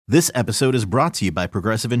This episode is brought to you by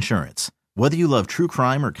Progressive Insurance. Whether you love true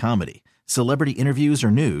crime or comedy, celebrity interviews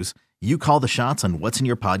or news, you call the shots on what's in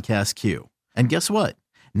your podcast queue. And guess what?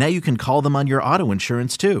 Now you can call them on your auto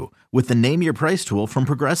insurance too with the Name Your Price tool from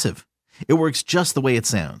Progressive. It works just the way it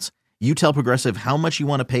sounds. You tell Progressive how much you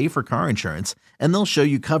want to pay for car insurance, and they'll show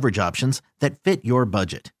you coverage options that fit your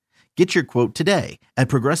budget. Get your quote today at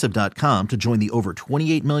Progressive.com to join the over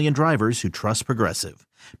 28 million drivers who trust Progressive.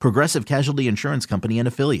 Progressive Casualty Insurance Company and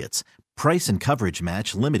Affiliates. Price and coverage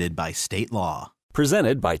match limited by state law.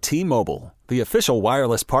 Presented by T-Mobile, the official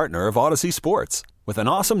wireless partner of Odyssey Sports. With an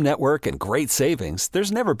awesome network and great savings,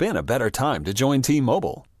 there's never been a better time to join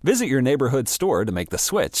T-Mobile. Visit your neighborhood store to make the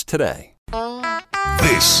switch today.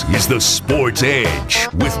 This is the Sports Edge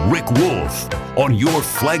with Rick Wolff on your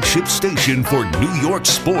flagship station for New York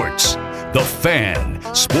sports. The Fan,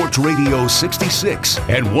 Sports Radio 66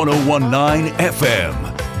 and 101.9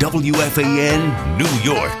 FM, WFAN,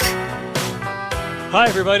 New York. Hi,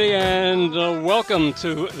 everybody, and welcome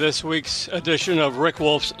to this week's edition of Rick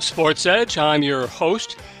Wolff's Sports Edge. I'm your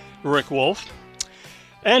host, Rick Wolff.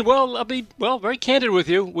 And, I'll be, very candid with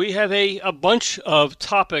you. We have a bunch of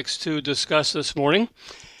topics to discuss this morning.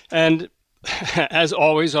 And, as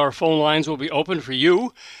always, our phone lines will be open for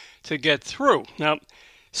you to get through. Now,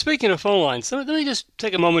 speaking of phone lines, let me just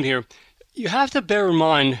take a moment here. You have to bear in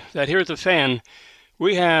mind that here at the Fan,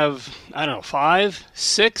 we have, 5,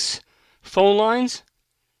 6 phone lines,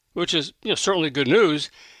 which is certainly good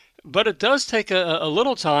news, but it does take a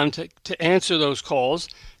little time to answer those calls,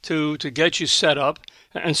 to get you set up,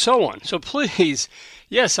 and so on. So please,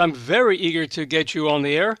 yes, I'm very eager to get you on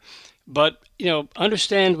the air, but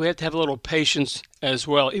understand we have to have a little patience as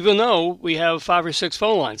well, even though we have 5 or 6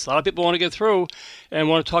 phone lines. A lot of people want to get through and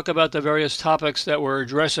want to talk about the various topics that we're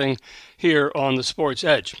addressing here on the Sports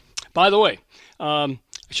Edge. By the way, I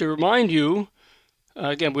should remind you,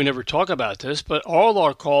 again, we never talk about this, but all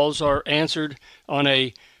our calls are answered on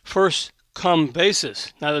a first-come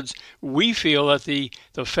basis. Now, we feel that the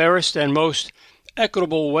fairest and most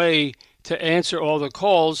equitable way to answer all the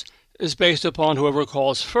calls is based upon whoever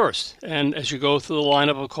calls first. And as you go through the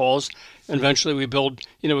lineup of calls, eventually we build,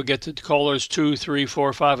 we get to callers 2, 3,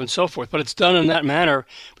 4, 5, and so forth. But it's done in that manner.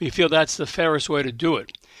 We feel that's the fairest way to do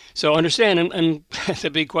it. So understand, and to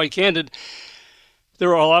be quite candid, there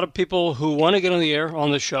are a lot of people who want to get on the air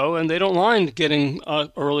on the show, and they don't mind getting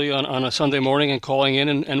early on a Sunday morning and calling in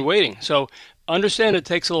and waiting. So understand it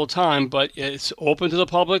takes a little time, but it's open to the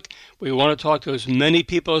public. We want to talk to as many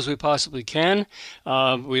people as we possibly can.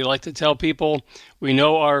 We like to tell people we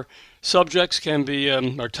know our subjects can be,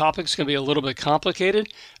 our topics can be a little bit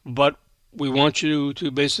complicated, but we want you to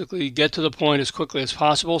basically get to the point as quickly as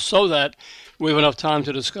possible so that we have enough time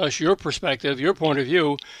to discuss your perspective, your point of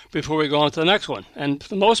view, before we go on to the next one. And for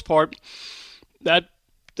the most part, that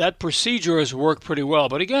procedure has worked pretty well.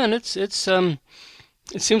 But again, it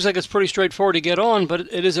seems like it's pretty straightforward to get on, but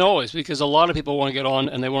it isn't always, because a lot of people want to get on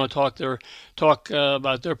and they want to talk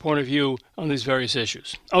about their point of view on these various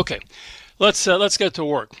issues. Okay, let's get to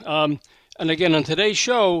work. And again, on today's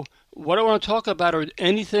show, what I want to talk about are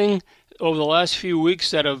anything over the last few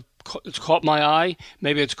weeks that it's caught my eye.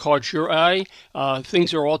 Maybe it's caught your eye.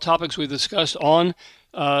 Things are all topics we discussed on,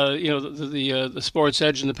 the Sports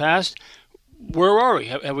Edge in the past. Where are we?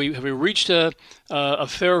 Have we reached a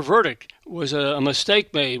fair verdict? Was a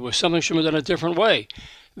mistake made? Was something should have been done a different way?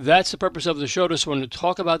 That's the purpose of the show. Just want to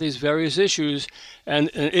talk about these various issues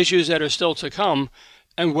and issues that are still to come,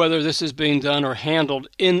 and whether this is being done or handled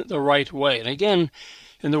in the right way. And again,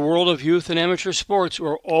 in the world of youth and amateur sports,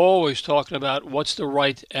 we're always talking about what's the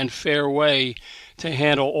right and fair way to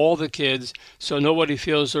handle all the kids so nobody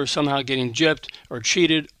feels they're somehow getting gypped or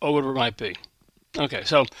cheated or whatever it might be. Okay,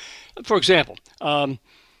 so, for example, the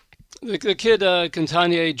kid,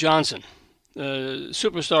 Kentania Johnson,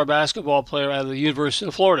 superstar basketball player out of the University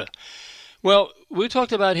of Florida. Well, we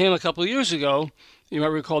talked about him a couple of years ago. You might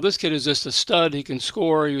recall this kid is just a stud. He can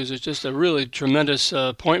score. He was just a really tremendous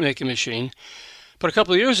point-making machine. But a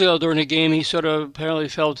couple of years ago during a game, he sort of apparently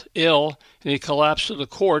felt ill, and he collapsed to the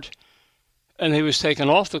court, and he was taken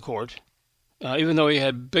off the court, even though he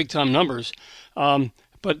had big-time numbers.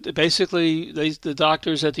 But basically, the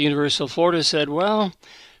doctors at the University of Florida said, well,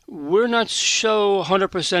 we're not so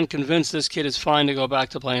 100% convinced this kid is fine to go back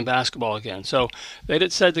to playing basketball again. So they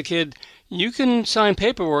said to the kid, you can sign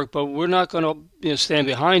paperwork, but we're not going to stand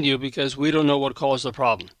behind you because we don't know what caused the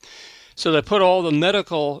problem. So they put all the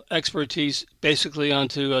medical expertise basically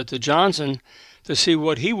onto to Johnson to see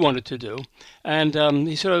what he wanted to do. And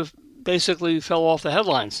he sort of basically fell off the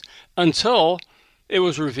headlines until it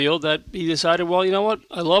was revealed that he decided, well, you know what,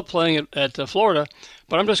 I love playing at Florida,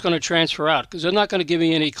 but I'm just going to transfer out because they're not going to give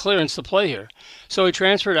me any clearance to play here. So he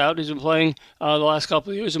transferred out. He's been playing the last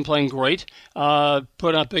couple of years and playing great,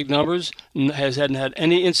 put out big numbers, hadn't had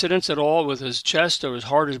any incidents at all with his chest or his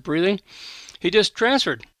heart or his breathing. He just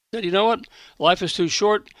transferred. Said, you know what, life is too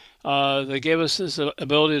short. They gave us this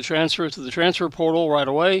ability to transfer to the transfer portal right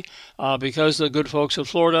away because the good folks of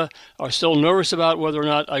Florida are still nervous about whether or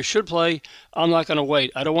not I should play. I'm not going to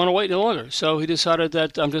wait. I don't want to wait any longer. So he decided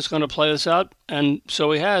that I'm just going to play this out, and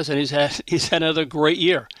so he has, and he's had another great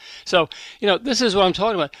year. So, this is what I'm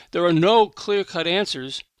talking about. There are no clear-cut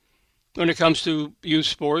answers when it comes to youth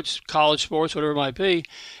sports, college sports, whatever it might be.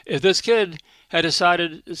 If this kid had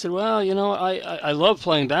decided, said, well, I love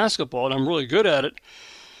playing basketball, and I'm really good at it,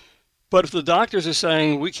 but if the doctors are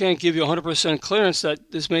saying we can't give you 100% clearance,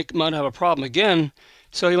 that this might have a problem again,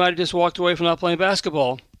 so he might have just walked away from not playing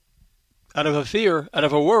basketball out of a fear, out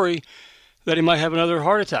of a worry that he might have another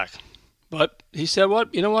heart attack. But he said,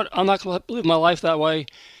 you know what, I'm not going to live my life that way.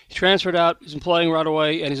 He transferred out, he's been playing right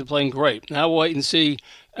away, and he's been playing great. Now we'll wait and see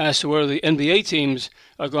as to whether the NBA teams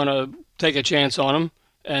are going to take a chance on him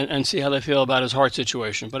and see how they feel about his heart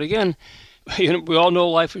situation. But again, we all know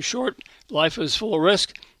life is short, life is full of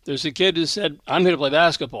risk. There's a kid who said, I'm here to play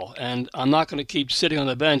basketball, and I'm not going to keep sitting on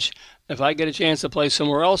the bench. If I get a chance to play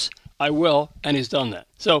somewhere else, I will, and he's done that.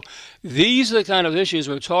 So these are the kind of issues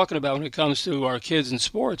we're talking about when it comes to our kids in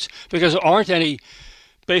sports, because there aren't any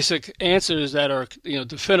basic answers that are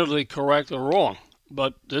definitively correct or wrong.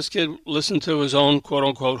 But this kid listened to his own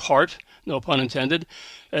quote-unquote heart, no pun intended,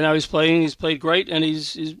 and now he's played great, and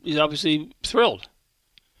he's obviously thrilled.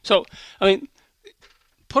 So,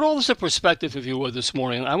 put all this in perspective, if you would, this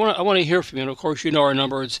morning. I want to hear from you. And, of course, our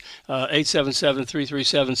number is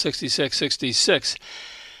 877-337-6666.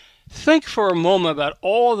 Think for a moment about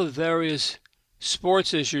all the various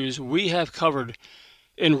sports issues we have covered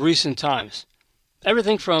in recent times.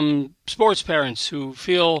 Everything from sports parents who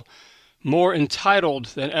feel more entitled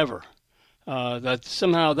than ever, that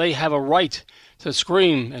somehow they have a right to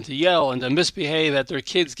scream and to yell and to misbehave at their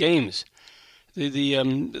kids' games.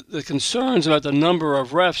 The concerns about the number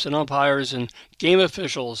of refs and umpires and game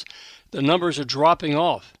officials, the numbers are dropping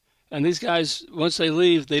off. And these guys, once they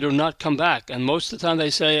leave, they do not come back. And most of the time they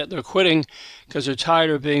say they're quitting because they're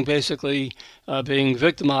tired of being being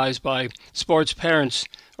victimized by sports parents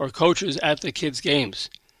or coaches at the kids' games.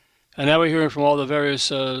 And now we're hearing from all the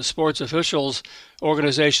various sports officials,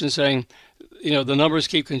 organizations saying, the numbers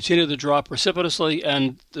continue to drop precipitously,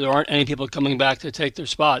 and there aren't any people coming back to take their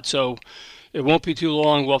spot. So it won't be too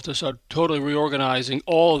long. We'll have to start totally reorganizing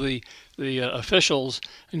all of the officials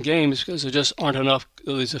and games because there just aren't enough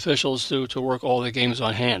of these officials to work all the games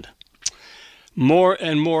on hand. More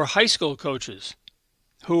and more high school coaches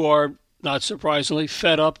who are, not surprisingly,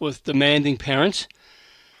 fed up with demanding parents.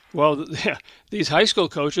 Well, these high school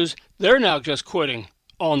coaches, they're now just quitting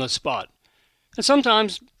on the spot. And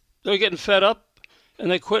sometimes they're getting fed up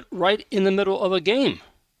and they quit right in the middle of a game.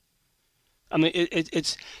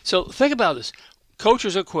 It's so think about this.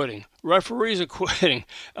 Coaches are quitting. Referees are quitting.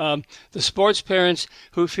 The sports parents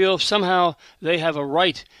who feel somehow they have a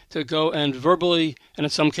right to go and verbally, and in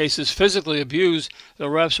some cases physically, abuse the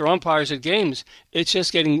refs or umpires at games. It's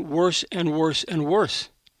just getting worse and worse and worse.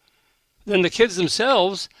 Then the kids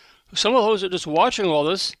themselves, some of those are just watching all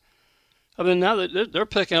this. Now that they're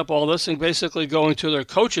picking up all this and basically going to their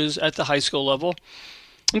coaches at the high school level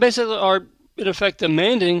and basically are, in effect,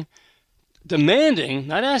 demanding,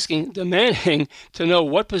 not asking, demanding to know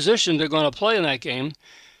what position they're going to play in that game.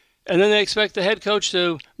 And then they expect the head coach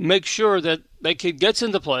to make sure that that kid gets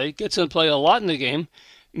into play a lot in the game,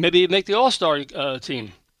 maybe make the all-star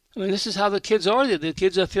team. This is how the kids are. The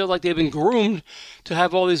kids that feel like they've been groomed to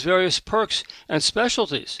have all these various perks and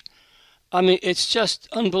specialties. It's just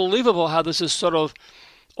unbelievable how this is sort of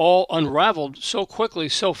all unraveled so quickly,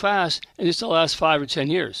 so fast in just the last 5 or 10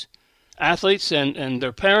 years. Athletes and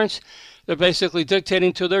their parents, they're basically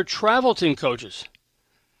dictating to their travel team coaches.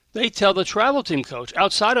 They tell the travel team coach,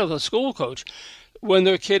 outside of the school coach, when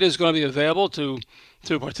their kid is going to be available to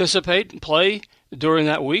participate and play during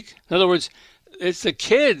that week. In other words, it's the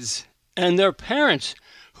kids and their parents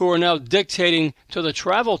who are now dictating to the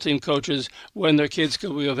travel team coaches when their kids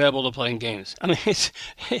could be available to play in games.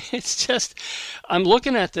 It's just, I'm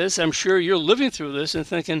looking at this, I'm sure you're living through this and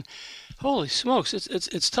thinking, holy smokes,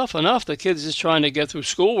 it's tough enough. The kids just trying to get through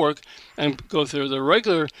schoolwork and go through the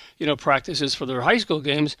regular, practices for their high school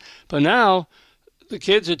games. But now the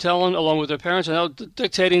kids are telling, along with their parents, are now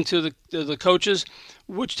dictating to the coaches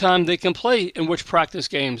which time they can play in which practice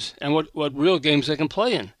games and what real games they can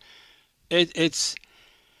play in.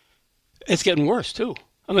 It's getting worse, too.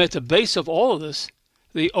 I mean, at the base of all of this,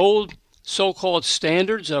 the old so-called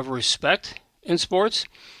standards of respect in sports,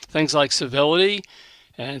 things like civility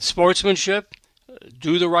and sportsmanship,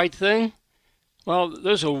 do the right thing. Well,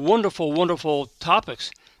 those are wonderful, wonderful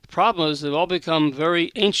topics. The problem is they've all become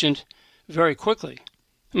very ancient very quickly.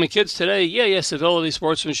 I mean, kids today, yeah, civility,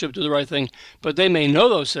 sportsmanship, do the right thing, but they may know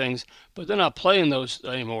those things, but they're not playing those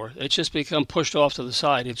anymore. It's just become pushed off to the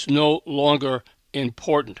side. It's no longer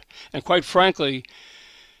important. And quite frankly,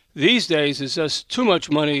 these days there's just too much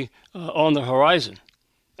money on the horizon.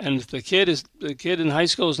 And if the kid in high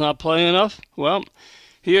school is not playing enough, well,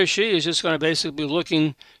 he or she is just going to basically be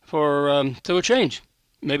looking for to a change.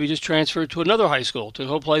 Maybe just transfer to another high school to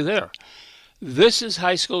go play there. This is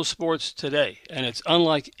high school sports today, and it's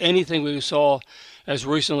unlike anything we saw as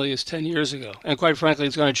recently as 10 years ago. And quite frankly,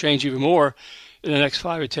 it's going to change even more in the next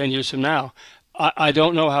 5 or 10 years from now. I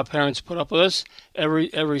don't know how parents put up with this.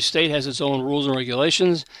 Every state has its own rules and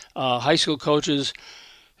regulations. High school coaches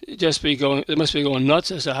they must be going nuts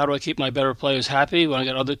as to how do I keep my better players happy when I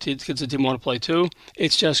got other kids that didn't want to play too.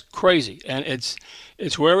 It's just crazy, and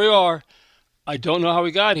it's where we are. I don't know how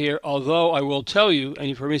we got here, although I will tell you, and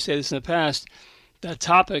you've heard me say this in the past, that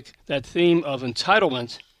topic, that theme of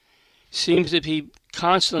entitlement seems to be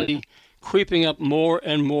constantly creeping up more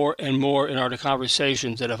and more and more in our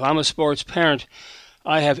conversations. That if I'm a sports parent,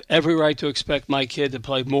 I have every right to expect my kid to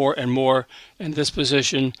play more and more in this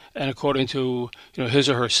position and according to his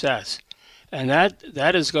or her stats. And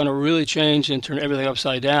that is going to really change and turn everything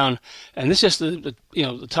upside down. And this is just the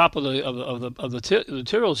top of the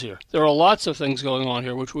materials here. There are lots of things going on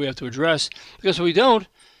here which we have to address, because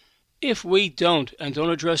if we don't and don't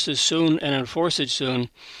address this soon and enforce it soon,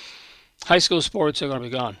 high school sports are going to be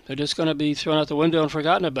gone. They're just going to be thrown out the window and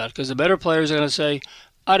forgotten about, because the better players are going to say,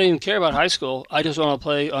 I don't even care about high school. I just want to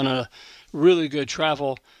play on a really good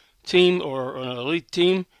travel team or an elite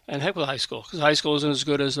team, and heck with high school, because high school isn't as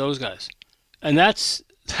good as those guys. And that's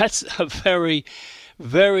a very,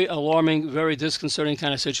 very alarming, very disconcerting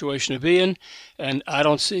kind of situation to be in. And I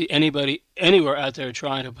don't see anybody anywhere out there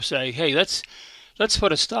trying to say, hey, let's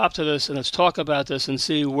put a stop to this and let's talk about this and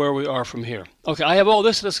see where we are from here. Okay, I have all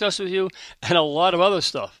this to discuss with you and a lot of other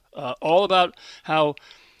stuff, all about how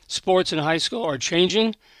sports in high school are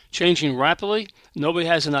changing rapidly. Nobody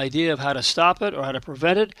has an idea of how to stop it or how to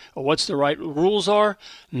prevent it or what's the right rules are.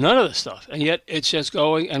 None of this stuff. And yet it's just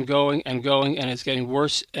going and going and going, and it's getting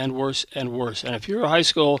worse and worse and worse. And if you're a high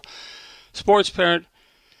school sports parent,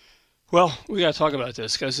 well, we got to talk about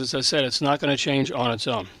this, because, as I said, it's not going to change on its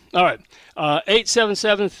own. All right,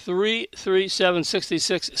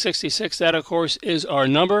 877-337-6666. That, of course, is our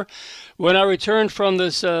number. When I return from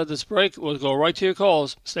this break, we'll go right to your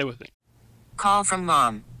calls. Stay with me. Call from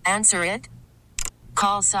mom. Answer it.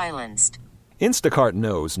 Call silenced. Instacart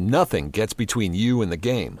knows nothing gets between you and the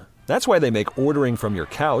game. That's why they make ordering from your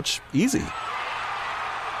couch easy.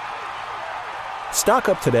 Stock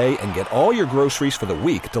up today and get all your groceries for the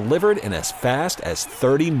week delivered in as fast as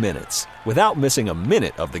 30 minutes without missing a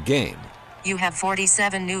minute of the game. You have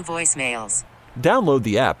 47 new voicemails. Download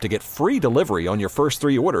the app to get free delivery on your first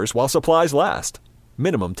 3 orders while supplies last.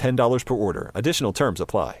 Minimum $10 per order. Additional terms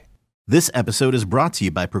apply. This episode is brought to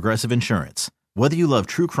you by Progressive Insurance. Whether you love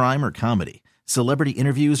true crime or comedy, celebrity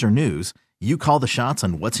interviews or news, you call the shots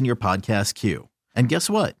on what's in your podcast queue. And guess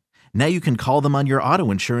what? Now you can call them on your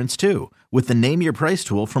auto insurance too, with the Name Your Price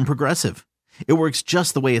tool from Progressive. It works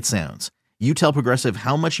just the way it sounds. You tell Progressive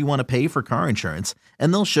how much you want to pay for car insurance,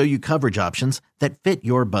 and they'll show you coverage options that fit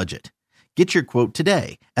your budget. Get your quote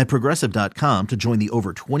today at Progressive.com to join the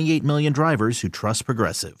over 28 million drivers who trust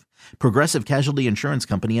Progressive. Progressive Casualty Insurance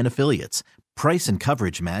Company and Affiliates. Price and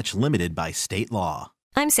coverage match limited by state law.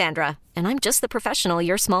 I'm Sandra, and I'm just the professional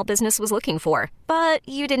your small business was looking for. But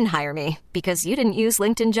you didn't hire me because you didn't use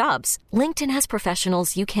LinkedIn Jobs. LinkedIn has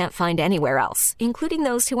professionals you can't find anywhere else, including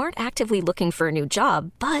those who aren't actively looking for a new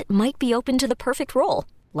job, but might be open to the perfect role,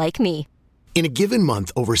 like me. In a given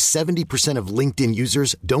month, over 70% of LinkedIn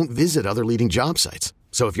users don't visit other leading job sites.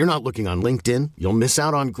 So if you're not looking on LinkedIn, you'll miss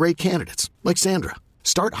out on great candidates like Sandra.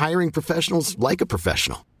 Start hiring professionals like a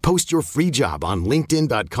professional. Post your free job on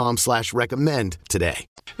linkedin.com/recommend today.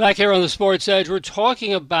 Back here on the Sports Edge, we're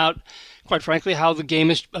talking about, quite frankly, how the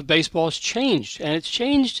game of baseball has changed. And it's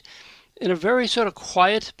changed in a very sort of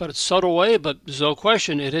quiet but subtle way, but there's no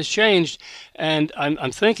question it has changed. And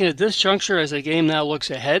I'm thinking at this juncture, as the game now looks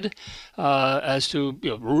ahead, as to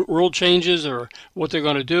rule changes or what they're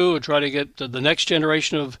going to do or try to get the next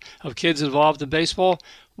generation of kids involved in baseball,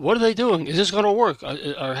 what are they doing? Is this going to work?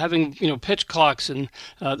 Are having pitch clocks and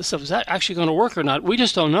this stuff, is that actually going to work or not? We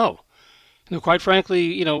just don't know. Quite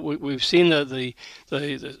frankly, we've seen the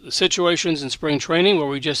situations in spring training where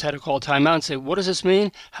we just had to call timeout and say, what does this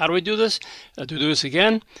mean? How do we do this? Do we do this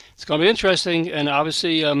again? It's going to be interesting. And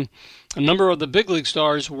obviously, a number of the big league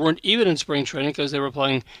stars weren't even in spring training because they were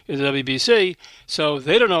playing in the WBC, so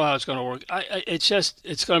they don't know how it's going to work.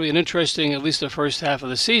 It's going to be an interesting, at least the first half of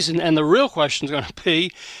the season. And the real question is going to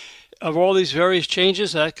be, of all these various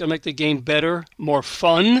changes, that can make the game better, more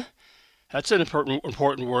fun. That's an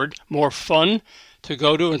important word. More fun to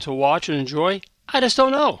go to and to watch and enjoy. I just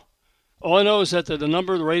don't know. All I know is that the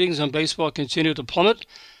number of the ratings on baseball continue to plummet,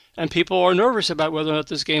 and people are nervous about whether or not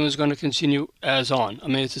this game is going to continue as on. I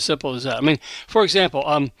mean, it's as simple as that. I mean, for example,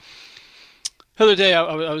 the other day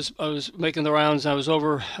I was making the rounds. And I was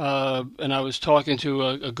over and I was talking to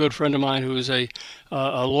a good friend of mine who is a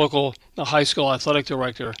local high school athletic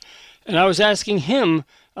director, and I was asking him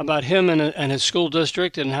about him and his school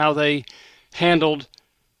district and how they handled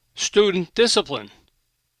student discipline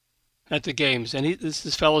at the games. And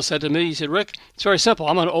this fellow said to me, he said, Rick, it's very simple.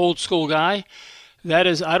 I'm an old school guy. That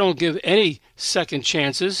is, I don't give any second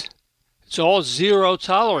chances. It's all zero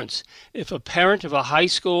tolerance. If a parent of a high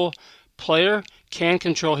school player can't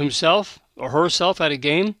control himself or herself at a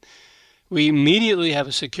game, we immediately have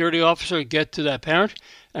a security officer get to that parent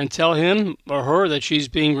and tell him or her that she's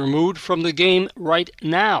being removed from the game right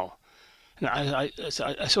now. And so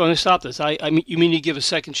I'm going to stop this. I mean, you mean you give a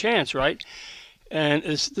second chance, right? And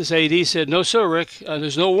this AD said, no, sir, Rick,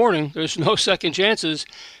 there's no warning. There's no second chances.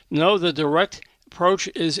 No, the direct approach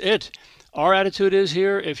is it. Our attitude is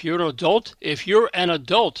here, if you're an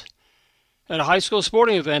adult at a high school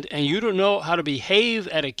sporting event and you don't know how to behave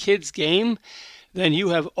at a kid's game, then you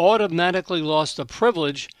have automatically lost the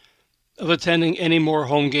privilege of attending any more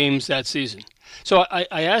home games that season. So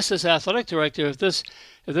I asked this athletic director if this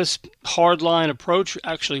hardline approach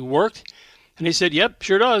actually worked, and he said, yep,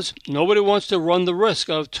 sure does. Nobody wants to run the risk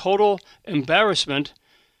of total embarrassment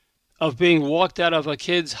of being walked out of a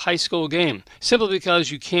kid's high school game simply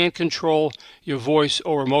because you can't control your voice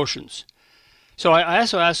or emotions. So I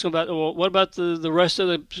also asked him about, well, what about the rest of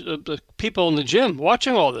the people in the gym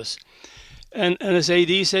watching all this? And this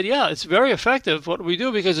AD said, yeah, it's very effective what we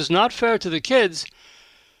do because it's not fair to the kids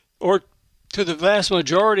or to the vast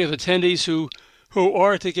majority of attendees who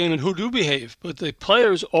are at the game and who do behave. But the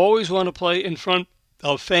players always want to play in front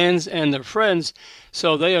of fans and their friends,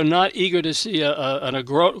 so they are not eager to see a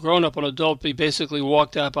grown-up, an adult, be basically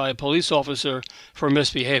walked out by a police officer for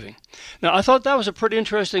misbehaving. Now, I thought that was a pretty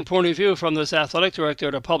interesting point of view from this athletic director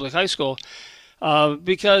at a public high school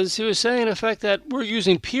because he was saying, in effect, that we're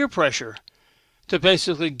using peer pressure to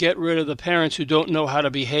basically get rid of the parents who don't know how to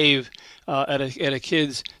behave at a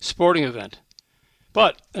kid's sporting event.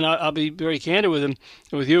 But, and I'll be very candid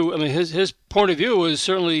with you. I mean, his point of view was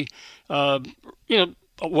certainly,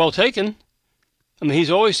 well taken. I mean,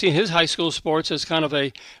 he's always seen his high school sports as kind of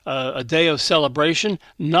a day of celebration,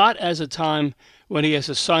 not as a time when he has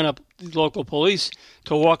to sign up the local police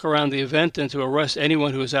to walk around the event and to arrest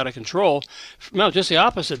anyone who is out of control. No, just the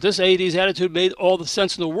opposite. This AD's attitude made all the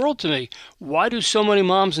sense in the world to me. Why do so many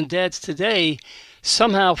moms and dads today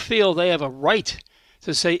somehow feel they have a right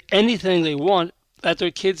to say anything they want at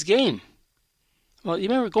their kid's game? Well, you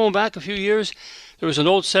remember going back a few years, there was an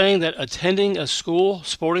old saying that attending a school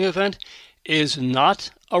sporting event is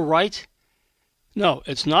not a right. No,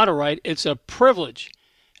 it's not a right. It's a privilege.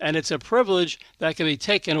 And it's a privilege that can be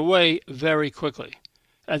taken away very quickly.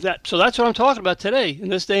 So that's what I'm talking about today. In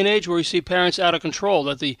this day and age where we see parents out of control,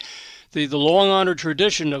 that the long-honored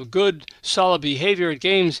tradition of good, solid behavior at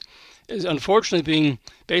games is unfortunately being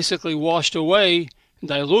basically washed away,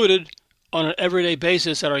 diluted on an everyday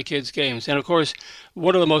basis at our kids' games. And of course,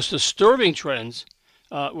 one of the most disturbing trends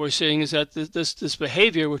we're seeing is that this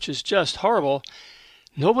behavior, which is just horrible,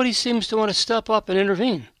 nobody seems to want to step up and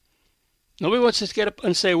intervene. Nobody wants to get up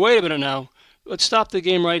and say, wait a minute now, let's stop the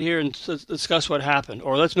game right here and discuss what happened.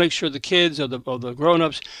 Or let's make sure the kids or the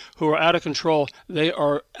grown-ups who are out of control, they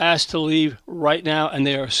are asked to leave right now and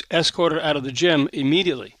they are escorted out of the gym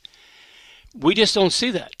immediately. We just don't see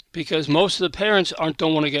that because most of the parents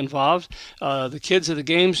don't want to get involved. The kids at the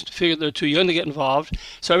games figure they're too young to get involved.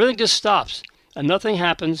 So everything just stops. And nothing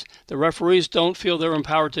happens. The referees don't feel they're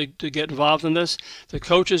empowered to get involved in this. The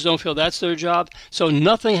coaches don't feel that's their job. So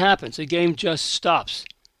nothing happens. The game just stops.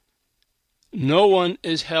 No one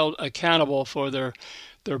is held accountable for their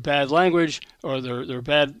bad language or their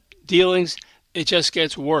bad dealings. It just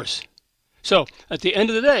gets worse. So at the end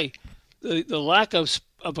of the day, the lack of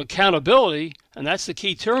accountability, and that's the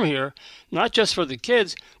key term here, not just for the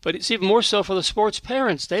kids, but it's even more so for the sports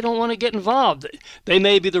parents. They don't want to get involved. They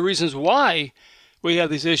may be the reasons why we have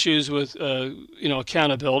these issues with,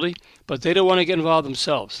 accountability, but they don't want to get involved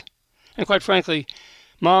themselves. And quite frankly,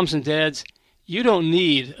 moms and dads, you don't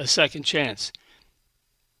need a second chance.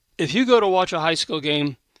 If you go to watch a high school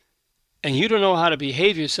game and you don't know how to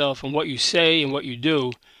behave yourself and what you say and what you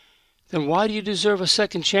do, then why do you deserve a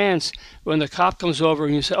second chance when the cop comes over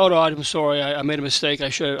and you say, oh, no, I'm sorry, I made a mistake, I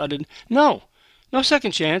didn't. No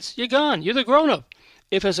second chance, you're gone, you're the grown-up.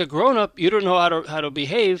 If as a grown-up you don't know how to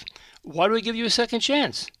behave, why do we give you a second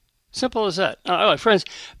chance? Simple as that. All right, friends,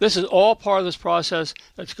 this is all part of this process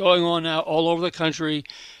that's going on now all over the country.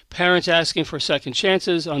 Parents asking for second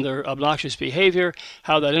chances on their obnoxious behavior,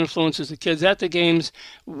 how that influences the kids at the games,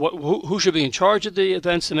 who should be in charge of the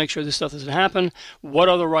events to make sure this stuff doesn't happen, what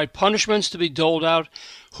are the right punishments to be doled out,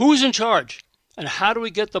 who's in charge, and how do we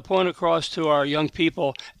get the point across to our young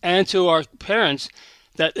people and to our parents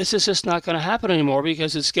that this is just not going to happen anymore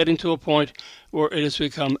because it's getting to a point where it has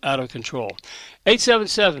become out of control.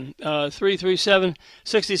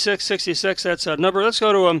 877-337-6666, that's our number. Let's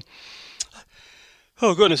go to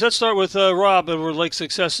oh, goodness. Let's start with Rob over Lake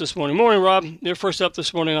Success this morning. Morning, Rob. You're first up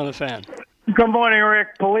this morning on The Fan. Good morning,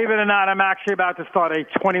 Rick. Believe it or not, I'm actually about to start a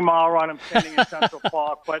 20-mile run. I'm standing in Central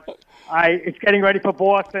Park, but it's getting ready for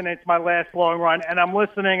Boston. It's my last long run, and I'm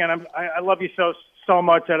listening, and I love you so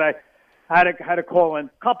much that I had to call in.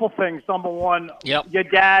 Couple things. Number one, Your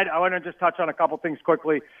dad, I want to just touch on a couple things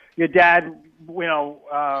quickly. Your dad,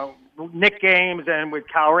 Nick Games and with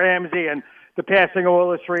Cal Ramsey and the passing of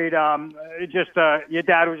Willis Reed, your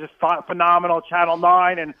dad was just phenomenal, Channel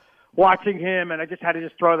 9, and watching him, and I just had to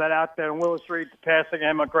just throw that out there. And Willis Reed passing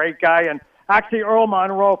him, a great guy. And actually Earl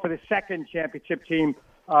Monroe for the second championship team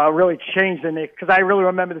really changed the Knicks, because I really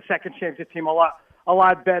remember the second championship team a lot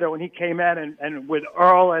better when he came in, and with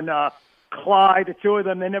Earl and Clyde, the two of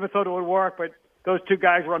them, they never thought it would work, but those two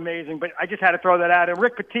guys were amazing. But I just had to throw that out. And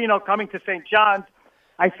Rick Pitino coming to St. John's,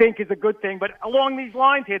 I think, is a good thing. But along these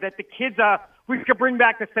lines here, that the kids we could bring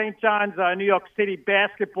back the St. John's, New York City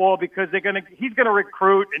basketball, because he's gonna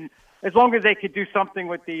recruit, and as long as they could do something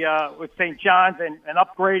with with St. John's and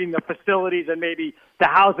upgrading the facilities and maybe the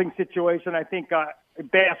housing situation, I think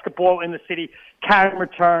basketball in the city can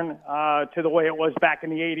return to the way it was back in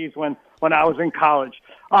the 80s when I was in college.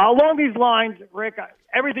 Along these lines, Rick,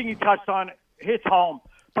 everything you touched on hits home.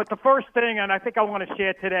 But the first thing, and I think I want to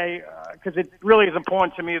share today, because it really is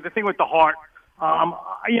important to me, is the thing with the heart.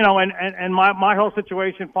 And my whole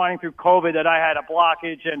situation fighting through COVID, that I had a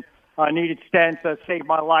blockage and needed stents that saved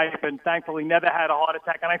my life, and thankfully never had a heart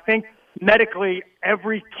attack. And I think medically,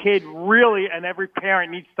 every kid really and every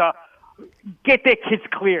parent needs to get their kids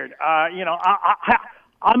cleared.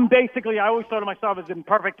 I'm basically, I always thought of myself as in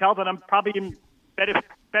perfect health, and I'm probably in better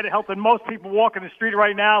health than most people walking the street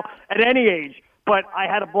right now at any age. But I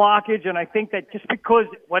had a blockage, and I think that just because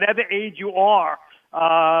whatever age you are,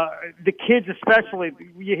 the kids especially,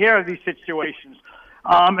 you hear of these situations.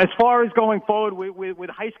 As far as going forward with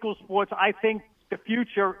high school sports, I think the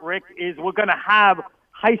future, Rick, is we're going to have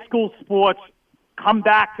high school sports come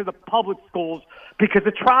back to the public schools, because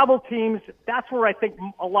the travel teams, that's where I think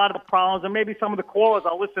a lot of the problems, and maybe some of the callers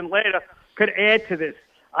I'll listen later could add to this.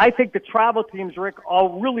 I think the travel teams, Rick, are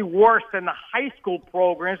really worse than the high school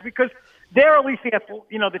programs, because they're at least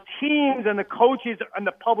the teams and the coaches and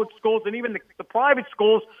the public schools and even the private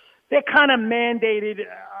schools, they're kind of mandated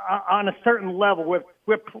on a certain level. With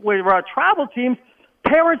our travel teams,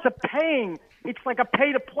 parents are paying. It's like a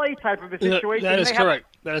pay-to-play type of a situation. That is correct.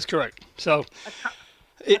 That is correct. So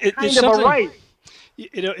it's kind of a right.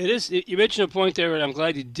 It is. You mentioned a point there, and I'm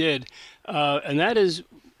glad you did, and that is,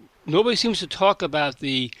 nobody seems to talk about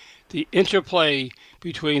the interplay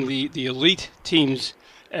between the elite teams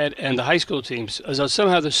and the high school teams, as though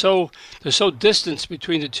somehow they're so distant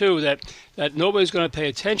between the two that nobody's going to pay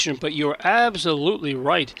attention. But you're absolutely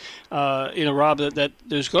right, Rob, that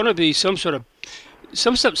there's going to be some sort of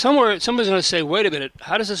somewhere somebody's going to say, wait a minute,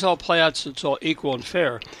 how does this all play out so it's all equal and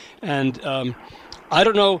fair? And I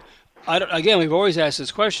don't know. Again, we've always asked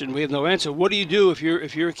this question. We have no answer. What do you do if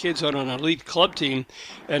your kid's on an elite club team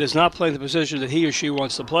and is not playing the position that he or she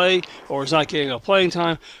wants to play, or is not getting enough playing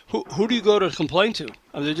time? Who do you go to complain to?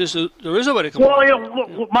 I mean, there is nobody to complain to.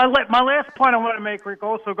 Look, my last point I want to make, Rick,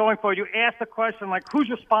 also going forward, you asked the question, like, who's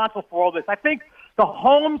responsible for all this? I think the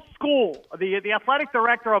home school, the athletic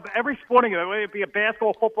director of every sporting event, whether it be a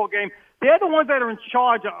basketball, football game, they're the ones that are in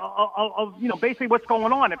charge of basically what's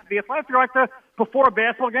going on. If the athletic director before a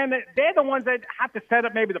basketball game, they're the ones that have to set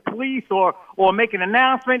up maybe the police or make an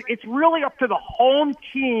announcement. It's really up to the home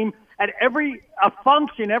team at every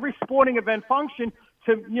function, every sporting event function,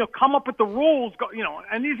 to come up with the rules.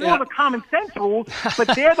 And these are all the common sense rules, but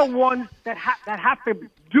they're the ones that have to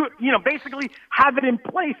basically have it in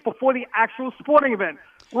place before the actual sporting event.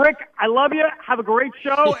 Rick, I love you. Have a great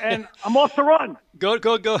show, and I'm off to run. Go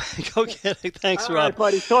get it. Thanks, All Rob. right,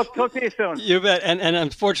 buddy. Talk to you soon. You bet. And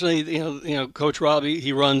unfortunately, Coach Rob,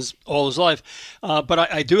 he runs all his life. But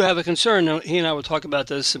I do have a concern. Now, he and I will talk about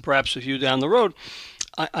this, and perhaps with you down the road.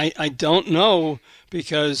 I don't know,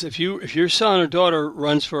 because if your son or daughter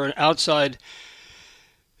runs for an outside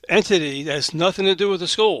entity that has nothing to do with the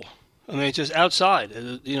school, I mean, it's just outside.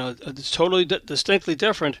 It's totally distinctly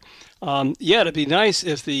different. It'd be nice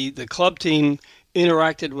if the club team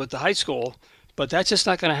interacted with the high school, but that's just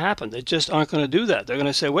not going to happen. They just aren't going to do that. They're going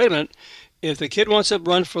to say, wait a minute, if the kid wants to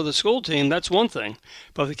run for the school team, that's one thing.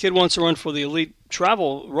 But if the kid wants to run for the elite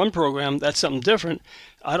travel run program, that's something different.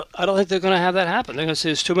 I don't think they're going to have that happen. They're going to say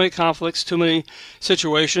there's too many conflicts, too many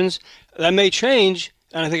situations. That may change.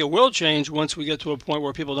 And I think it will change once we get to a point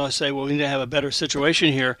where people don't say, well, we need to have a better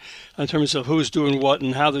situation here in terms of who's doing what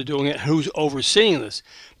and how they're doing it, who's overseeing this.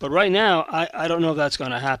 But right now, I don't know if that's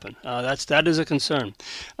going to happen. That is a concern.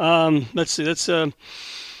 Let's see. Let's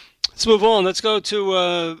move on. Let's go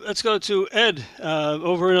to Ed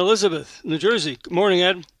over in Elizabeth, New Jersey. Good morning,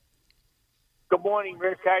 Ed. Good morning,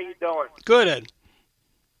 Rick. How you doing? Good, Ed.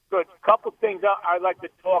 Good. Couple things I'd like to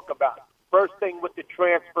talk about. First thing with the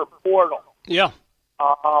transfer portal. Yeah.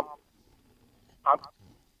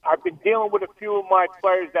 I've been dealing with a few of my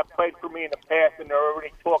players that played for me in the past, and they're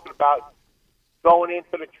already talking about going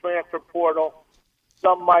into the transfer portal.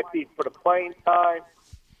 Some might be for the playing time.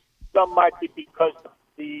 Some might be because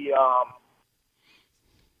the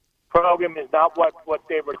program is not what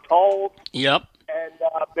they were told. Yep. And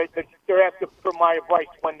they're asking for my advice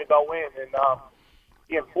when to go in. And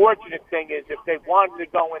the unfortunate thing is, if they wanted to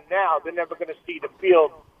go in now, they're never going to see the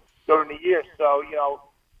field during the year. So,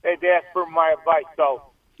 they've asked for my advice. So,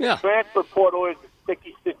 yeah. The transfer portal is a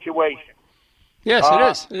sticky situation. Yes, it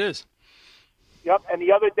is. It is. Yep. And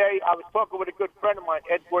the other day, I was talking with a good friend of mine,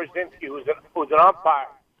 Ed Borzinski, who's an umpire.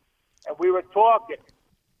 And we were talking.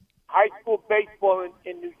 High school baseball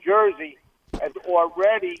in New Jersey has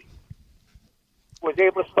already was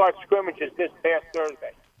able to start scrimmages this past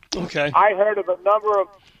Thursday. Okay. I heard of a number of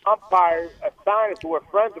umpires, assigners who were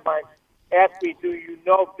friends of mine, ask me, do you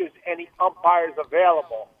know if there's any umpires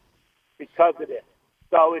available because of this?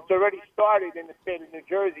 So it's already started in the state of New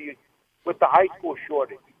Jersey with the high school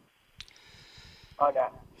shortage on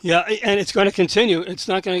that. Yeah, and it's going to continue. It's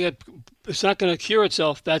not going to cure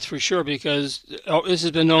itself, that's for sure, because this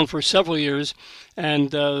has been known for several years,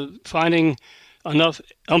 and finding enough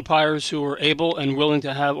umpires who are able and willing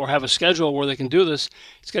to have a schedule where they can do this,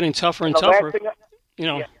 it's getting tougher and tougher.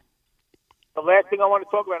 Yeah. The last thing I want to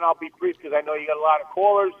talk about, and I'll be brief because I know you got a lot of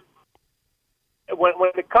callers. When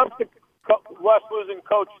it comes to us losing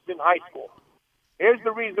coaches in high school, here's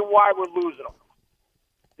the reason why we're losing them.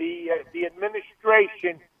 The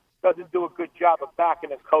administration doesn't do a good job of backing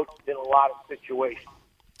the coaches in a lot of situations.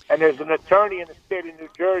 And there's an attorney in the state of New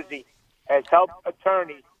Jersey, has helped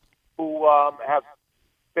attorneys who have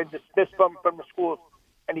been dismissed from the schools,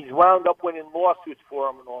 and he's wound up winning lawsuits for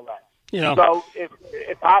them and all that. Yeah. So if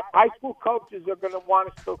high school coaches are going to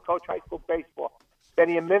want to still coach high school baseball, then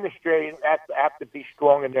the administration has to be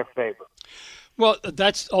strong in their favor. Well,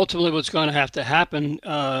 that's ultimately what's going to have to happen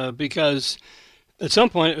because at some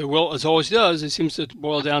point, it will, as always does, it seems to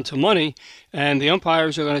boil down to money, and the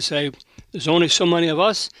umpires are going to say, there's only so many of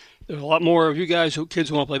us, there's a lot more of you guys, kids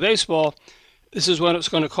who want to play baseball, this is what it's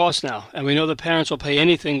going to cost now. And we know the parents will pay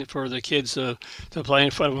anything for the kids to play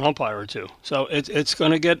in front of an umpire or two. So it's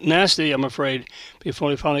going to get nasty, I'm afraid,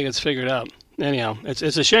 before it finally gets figured out. Anyhow, it's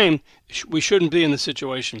a shame. We shouldn't be in this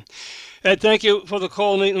situation. Ed, thank you for the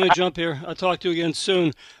call. Let me jump here. I'll talk to you again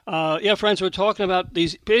soon. Friends, we're talking about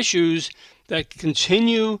these issues that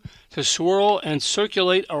continue to swirl and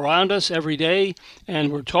circulate around us every day,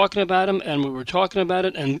 and we're talking about them, and we were talking about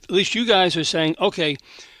it, and at least you guys are saying, okay,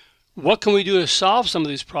 what can we do to solve some of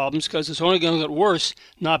these problems, because it's only going to get worse,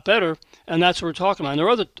 not better, and that's what we're talking about. And there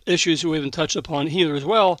are other issues we haven't touched upon here as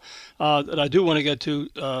well that I do want to get to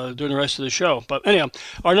during the rest of the show. But anyhow,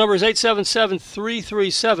 our number is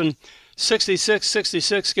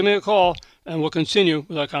 877-337-6666. Give me a call, and we'll continue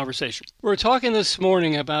with our conversation. We're talking this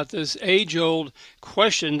morning about this age-old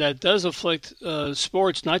question that does afflict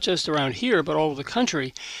sports, not just around here, but all over the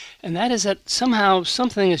country, and that is that somehow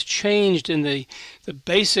something has changed in the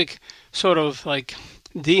basic sort of like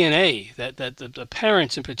DNA that the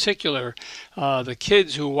parents in particular, the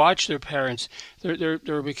kids who watch their parents,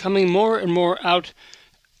 they're becoming more and more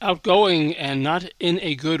outgoing and not in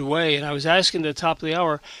a good way. And I was asking at the top of the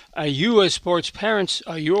hour, are you as sports parents,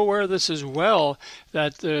 are you aware of this as well,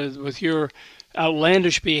 that with your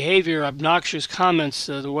outlandish behavior, obnoxious comments,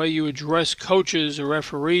 the way you address coaches or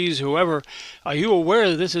referees, whoever, are you aware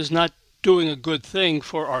that this is not doing a good thing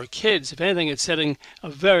for our kids? If anything, it's setting a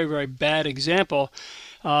very, very bad example,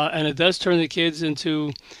 and it does turn the kids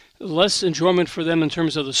into less enjoyment for them in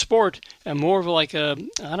terms of the sport and more of like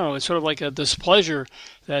it's sort of like a displeasure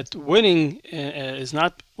that winning is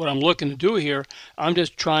not what I'm looking to do here. I'm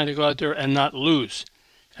just trying to go out there and not lose.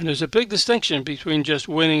 And there's a big distinction between just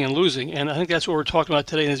winning and losing, and I think that's what we're talking about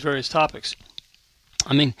today in these various topics.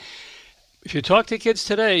 I mean, if you talk to kids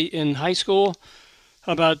today in high school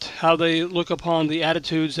about how they look upon the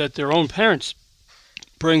attitudes that their own parents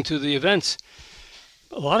bring to the events,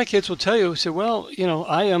 a lot of kids will tell you, say, well,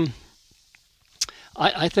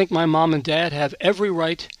 I think my mom and dad have every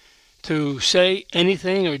right to say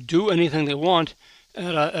anything or do anything they want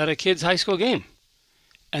at a kid's high school game.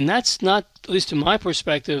 And that's not, at least to my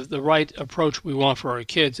perspective, the right approach we want for our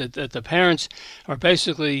kids, that the parents are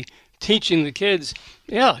basically teaching the kids,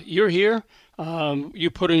 yeah, you're here, you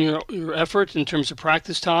put in your effort in terms of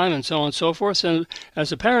practice time and so on and so forth, and as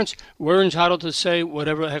the parents, we're entitled to say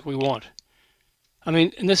whatever the heck we want. I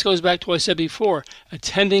mean, and this goes back to what I said before,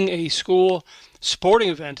 attending a school sporting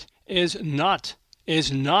event is not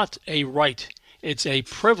a right. It's a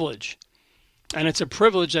privilege. And it's a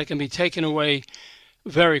privilege that can be taken away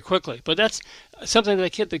very quickly. But that's something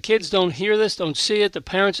that the kids don't hear this, don't see it. The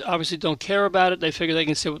parents obviously don't care about it. They figure they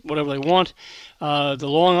can say whatever they want. The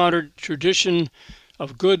long-honored tradition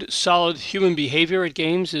of good, solid human behavior at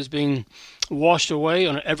games is being washed away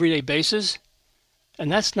on an everyday basis. And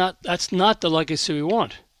that's not the legacy we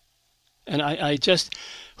want. And I just,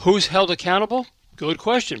 who's held accountable? Good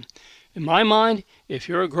question. In my mind, if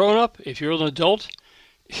you're a grown-up, if you're an adult,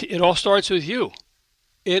 it all starts with you.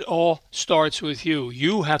 It all starts with you.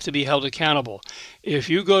 You have to be held accountable. If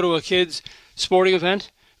you go to a kid's sporting event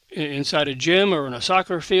inside a gym or in a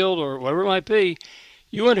soccer field or whatever it might be,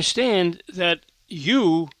 you understand that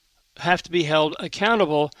you have to be held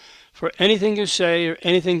accountable for anything you say or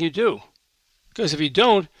anything you do. Because if you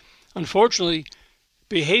don't, unfortunately,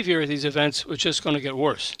 behavior at these events is just going to get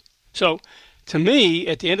worse. So, to me,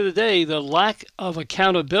 at the end of the day, the lack of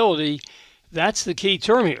accountability, that's the key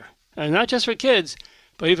term here. And not just for kids,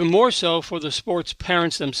 but even more so for the sports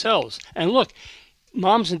parents themselves. And look,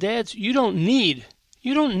 moms and dads, you don't need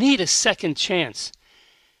a second chance.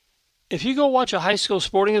 If you go watch a high school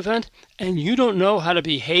sporting event and you don't know how to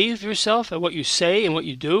behave yourself and what you say and what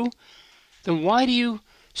you do, then why do you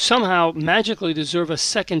somehow magically deserve a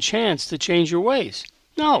second chance to change your ways?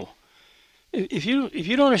 No. If you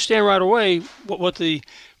don't understand right away what the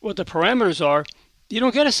parameters are, you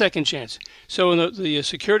don't get a second chance. So when the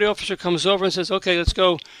security officer comes over and says, okay, let's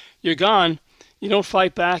go, you're gone, you don't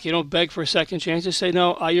fight back, you don't beg for a second chance. You say,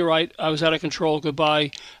 no, you're right, I was out of control,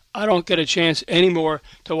 goodbye. I don't get a chance anymore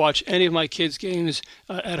to watch any of my kids' games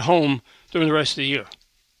at home during the rest of the year.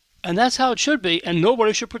 And that's how it should be, and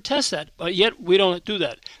nobody should protest that. But yet we don't do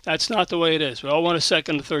that. That's not the way it is. We all want a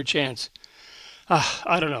second or third chance.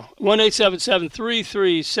 I don't know.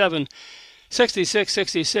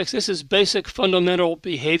 1-877-337-6666. This is basic fundamental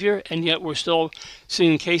behavior, and yet we're still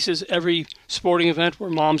seeing cases every sporting event where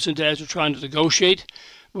moms and dads are trying to negotiate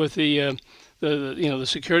with the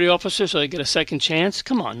security officer so they get a second chance.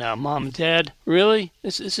 Come on now, mom and dad. Really?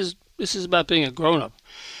 This is about being a grown-up.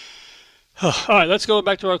 All right, let's go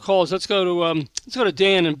back to our calls. Let's go to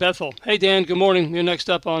Dan in Bethel. Hey, Dan. Good morning. You're next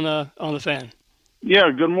up on the fan.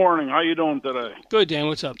 Yeah. Good morning. How you doing today? Good, Dan.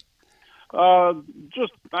 What's up? I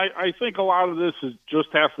think a lot of this just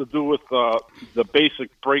has to do with the basic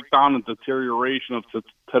breakdown and deterioration of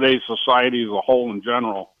today's society as a whole in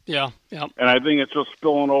general. Yeah. And I think it's just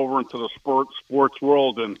spilling over into the sports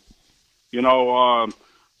world, and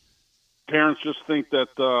parents just think that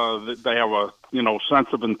they have a sense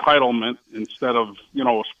of entitlement instead of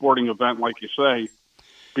a sporting event, like you say,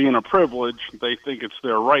 being a privilege. They think it's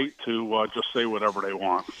their right to just say whatever they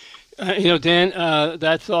want. Dan,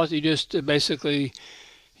 that thought you just basically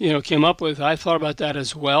came up with, I thought about that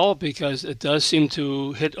as well, because it does seem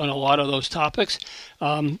to hit on a lot of those topics.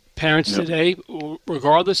 Parents today,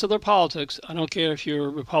 regardless of their politics, I don't care if you're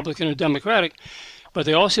Republican or Democratic, but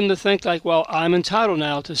they all seem to think like, well, I'm entitled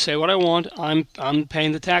now to say what I want. I'm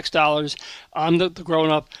paying the tax dollars. I'm the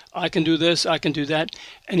grown-up. I can do this. I can do that.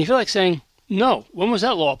 And you feel like saying, no. When was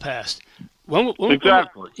that law passed?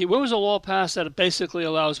 Exactly. When was a law passed that basically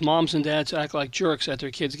allows moms and dads to act like jerks at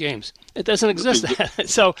their kids' games? It doesn't exist.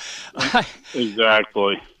 So,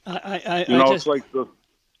 exactly. I it's like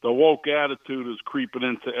the woke attitude is creeping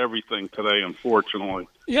into everything today, unfortunately.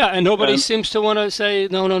 Yeah, and nobody seems to want to say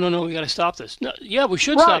no. We got to stop this. No, yeah, we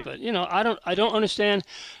should stop it. I don't understand.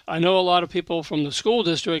 I know a lot of people from the school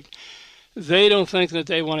district. They don't think that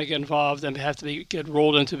they want to get involved and have to get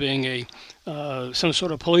rolled into being some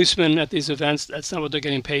sort of policeman at these events. That's not what they're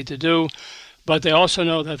getting paid to do. But they also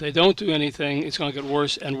know that if they don't do anything, it's going to get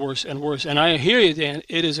worse and worse and worse. And I hear you, Dan.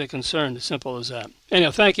 It is a concern, as simple as that.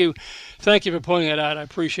 Anyhow, thank you for pointing that out. I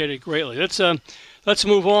appreciate it greatly. Let's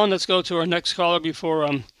move on. Let's go to our next caller before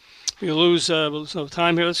we lose some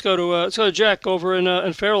time here. Let's go to Jack over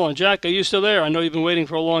in Fairlawn. Jack, are you still there? I know you've been waiting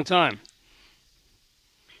for a long time.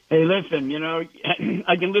 Hey, listen,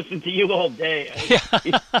 I can listen to you all day.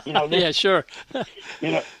 Yeah, sure.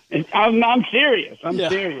 I'm serious. I'm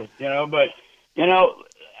serious, but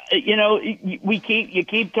you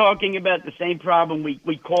keep talking about the same problem.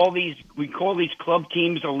 We call these club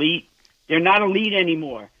teams elite. They're not elite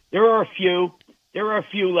anymore. There are a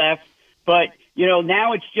few left, but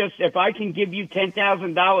now it's just, if I can give you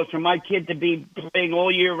 $10,000 for my kid to be playing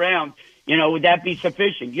all year round, would that be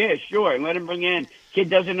sufficient? Yeah, sure. Let him bring in. Kid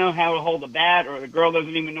doesn't know how to hold a bat, or the girl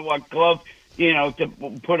doesn't even know what glove, to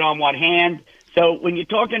put on what hand. So when you're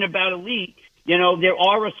talking about elite, there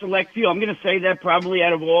are a select few. I'm going to say that probably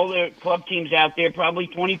out of all the club teams out there, probably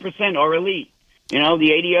 20% are elite.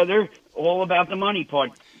 The 80 other, all about the money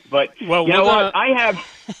part. But well, what?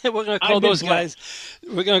 We're going to call those guys.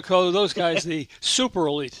 We're going to call those guys the super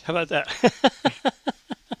elite. How about that?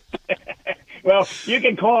 Well, you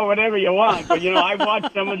can call it whatever you want, but I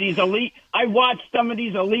watched some of these elite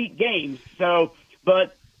games. So,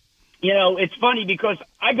 but it's funny because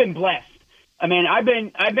I've been blessed. I mean, I've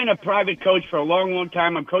been a private coach for a long, long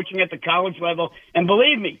time. I'm coaching at the college level, and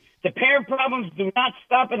believe me, the parent problems do not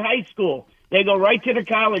stop at high school. They go right to the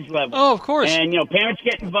college level. Oh, of course. And, parents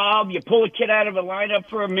get involved. You pull a kid out of a lineup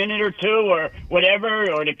for a minute or two or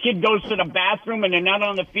whatever, or the kid goes to the bathroom and they're not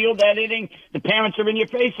on the field that inning. The parents are in your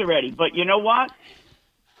face already. But you know what?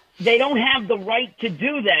 They don't have the right to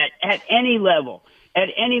do that at any level. At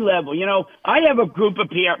any level. I have a group of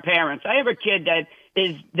parents. I have a kid that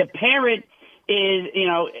is, the parent is,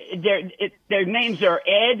 their names are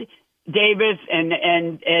Ed, Davis, and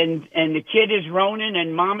the kid is Ronan,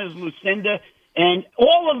 and mom is Lucinda, and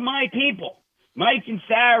all of my people, Mike and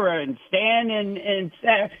Sarah and Stan and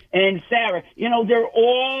Sarah, they're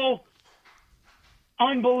all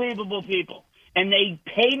unbelievable people, and they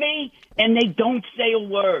pay me and they don't say a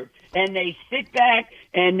word, and they sit back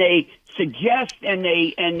and they suggest and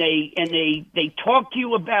they talk to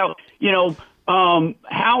you about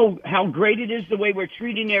how great it is the way we're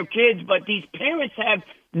treating their kids, but these parents have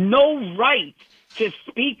no right to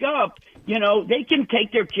speak up. They can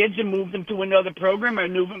take their kids and move them to another program or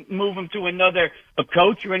move them to another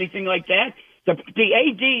coach or anything like that. The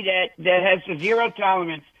AD that has the zero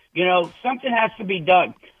tolerance, something has to be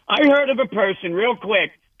done. I heard of a person, real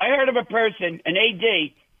quick, an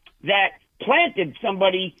AD, that planted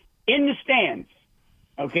somebody in the stands,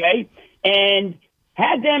 okay, and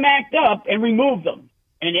had them act up and removed them,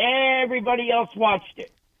 and everybody else watched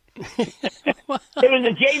it. It was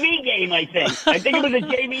a JV game, I think. It was a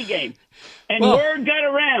JV game. And word got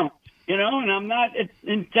around, and I'm not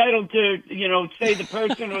entitled to, say the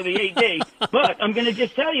person or the AD, but I'm going to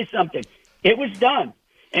just tell you something. It was done,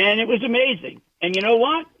 and it was amazing. And you know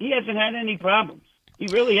what? He hasn't had any problems. He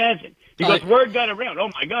really hasn't. Because word got around. Oh,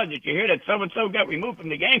 my God, did you hear that so-and-so got removed from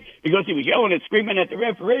the game because he was yelling and screaming at the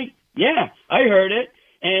referee? Yeah, I heard it.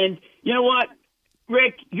 And you know what,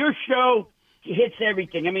 Rick, your show hits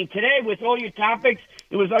everything. I mean, today with all your topics,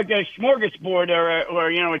 it was like a smorgasbord or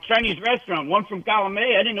a Chinese restaurant, one from column A.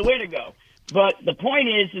 I didn't know where to go. But the point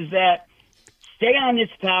is that stay on this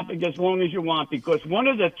topic as long as you want, because one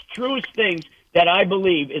of the truest things that I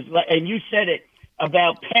believe is, and you said it,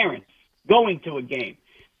 about parents going to a game,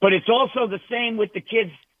 but it's also the same with the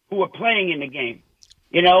kids who are playing in the game.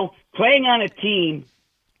 Playing on a team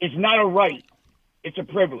is not a right. It's a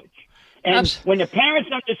privilege. And when the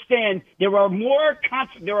parents understand there are more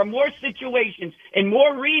situations and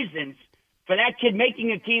more reasons for that kid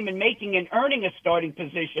making a team and making and earning a starting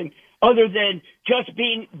position other than just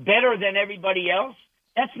being better than everybody else,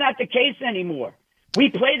 that's not the case anymore. We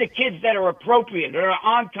play the kids that are appropriate, that are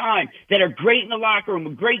on time, that are great in the locker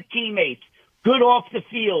room, great teammates, good off the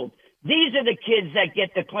field. These are the kids that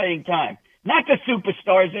get the playing time, not the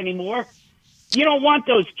superstars anymore. You don't want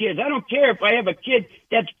those kids. I don't care if I have a kid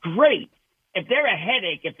that's great. If they're a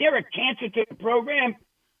headache, if they're a cancer to the program,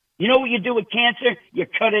 you know what you do with cancer? You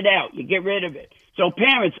cut it out. You get rid of it. So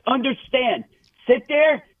parents, understand. Sit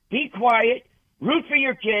there, be quiet, root for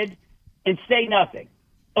your kid, and say nothing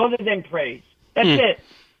other than praise. That's it.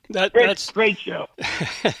 That's great show.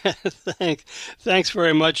 Thanks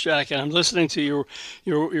very much, Jack. And I'm listening to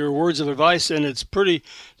your words of advice, and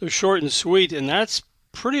they're short and sweet, and that's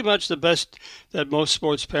pretty much the best that most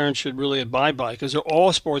sports parents should really abide by, because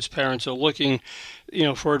all sports parents are looking,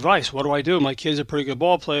 for advice. What do I do? My kid's a pretty good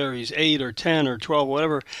ball player. He's 8 or 10 or 12,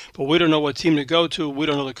 whatever, but we don't know what team to go to. We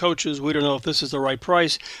don't know the coaches. We don't know if this is the right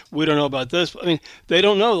price. We don't know about this. I mean, they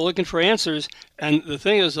don't know. They're looking for answers, and the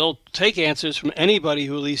thing is, they'll take answers from anybody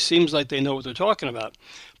who at least seems like they know what they're talking about.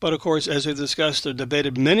 But, of course, as we've discussed or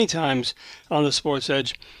debated many times on the Sports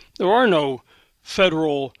Edge, there are no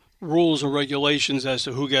federal rules and regulations as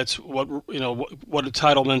to who gets what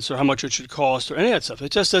entitlements or how much it should cost or any of that stuff.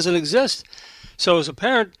 It just doesn't exist. So as a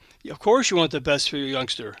parent, of course you want the best for your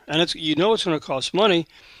youngster, and it's going to cost money,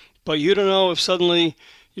 but you don't know if suddenly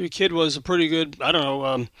your kid was a pretty good,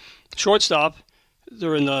 shortstop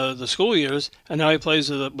during the school years, and now he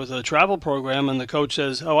plays with a travel program, and the coach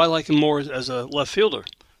says, I like him more as a left fielder.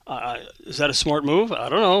 Is that a smart move? I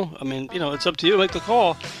don't know. I mean, it's up to you to make the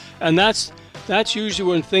call, and that's usually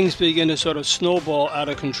when things begin to sort of snowball out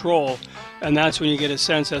of control, and that's when you get a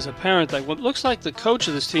sense as a parent that what looks like the coach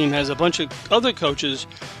of this team has a bunch of other coaches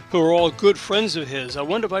who are all good friends of his. I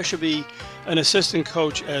wonder if I should be an assistant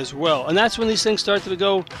coach as well. And that's when these things start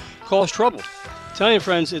to cause trouble. Tell you,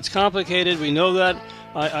 friends, it's complicated. We know that.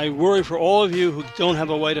 I worry for all of you who don't have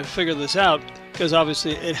a way to figure this out, because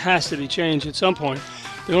obviously it has to be changed at some point.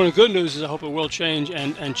 The only good news is I hope it will change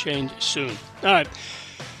and change soon. All right.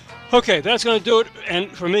 Okay, that's going to do it. And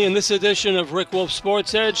for me in this edition of Rick Wolff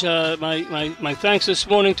Sports Edge, my thanks this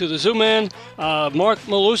morning to the Zoo Man, Mark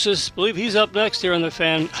Malusis. I believe he's up next here on The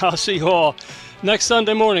Fan. I'll see you all next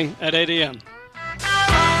Sunday morning at 8 a.m.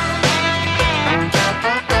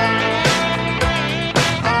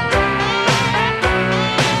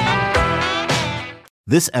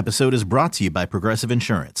 This episode is brought to you by Progressive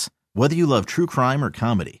Insurance. Whether you love true crime or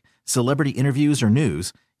comedy, celebrity interviews or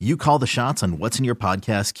news, you call the shots on what's in your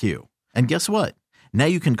podcast queue. And guess what? Now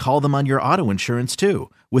you can call them on your auto insurance too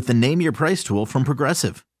with the Name Your Price tool from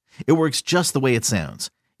Progressive. It works just the way it sounds.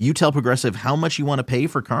 You tell Progressive how much you want to pay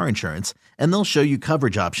for car insurance, and they'll show you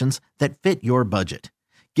coverage options that fit your budget.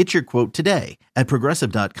 Get your quote today at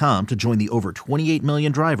Progressive.com to join the over 28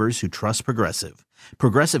 million drivers who trust Progressive.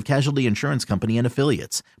 Progressive Casualty Insurance Company and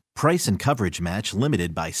Affiliates. Price and coverage match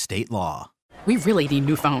limited by state law. We really need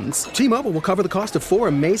new phones. T-Mobile will cover the cost of 4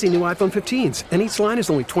 amazing new iPhone 15s, and each line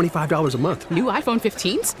is only $25 a month. New iPhone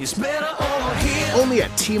 15s? It's better over here. Only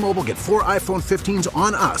at T-Mobile, get 4 iPhone 15s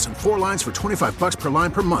on us and 4 lines for $25 per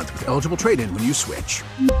line per month with eligible trade-in when you switch.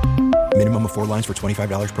 Minimum of 4 lines for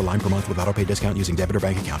 $25 per line per month with autopay discount using debit or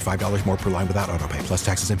bank account. $5 more per line without autopay, plus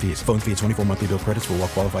taxes and fees. Phone fee at 24 monthly bill credits for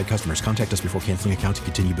well-qualified customers. Contact us before canceling account to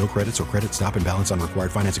continue bill credits or credit stop and balance on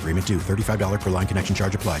required finance agreement due. $35 per line connection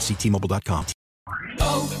charge applies. See T-Mobile.com.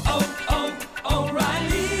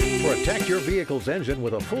 O'Reilly. Protect your vehicle's engine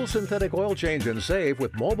with a full synthetic oil change and save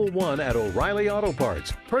with Mobile One at O'Reilly Auto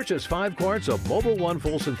Parts. Purchase 5 quarts of Mobile One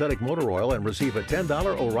full synthetic motor oil and receive a $10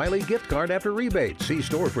 O'Reilly gift card after rebate. See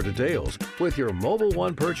store for details. With your Mobile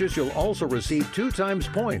One purchase, you'll also receive 2 times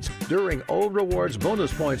points during O Rewards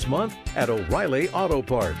Bonus Points Month at O'Reilly Auto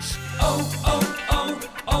Parts.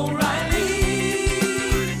 O'Reilly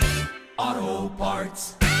Auto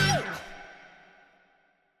Parts.